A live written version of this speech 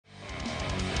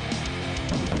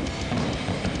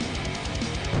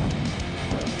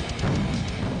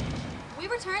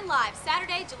return live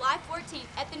Saturday, July 14th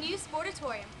at the new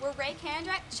Sportatorium, where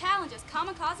Kandrack challenges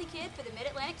Kamakazi Kid for the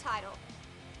Mid-Atlantic title.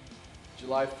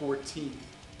 July 14th.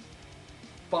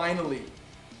 Finally,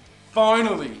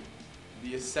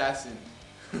 the assassin.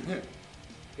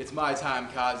 It's my time,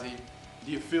 Kazi.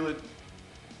 Do you feel it?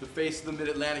 The face of the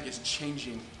Mid-Atlantic is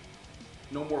changing.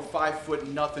 No more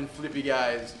 5'0" flippy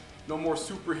guys. No more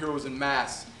superheroes in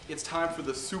masks. It's time for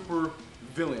the super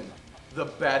villain, the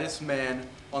baddest man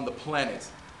on the planet.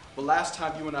 The last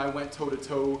time you and I went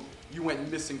toe-to-toe, you went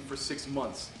missing for 6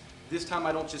 months. This time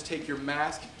I don't just take your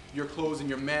mask, your clothes, and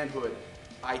your manhood.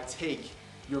 I take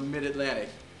your Mid-Atlantic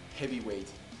heavyweight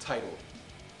title.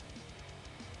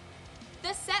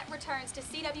 The set returns to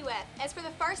CWF as for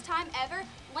the first time ever,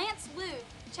 Lance Lude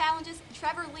challenges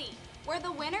Trevor Lee, where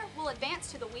the winner will advance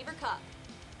to the Weaver Cup.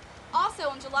 Also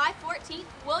on July 14th,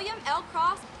 William L.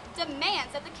 Cross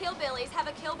demands that the Killbillies have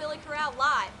a Killbilly Corral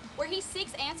live, where he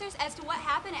seeks answers as to what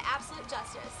happened at Absolute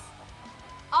Justice.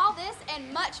 All this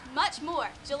and much, much more,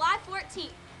 July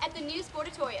 14th at the new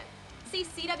Sportatorium. See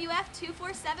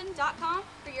CWF247.com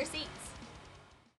for your seats.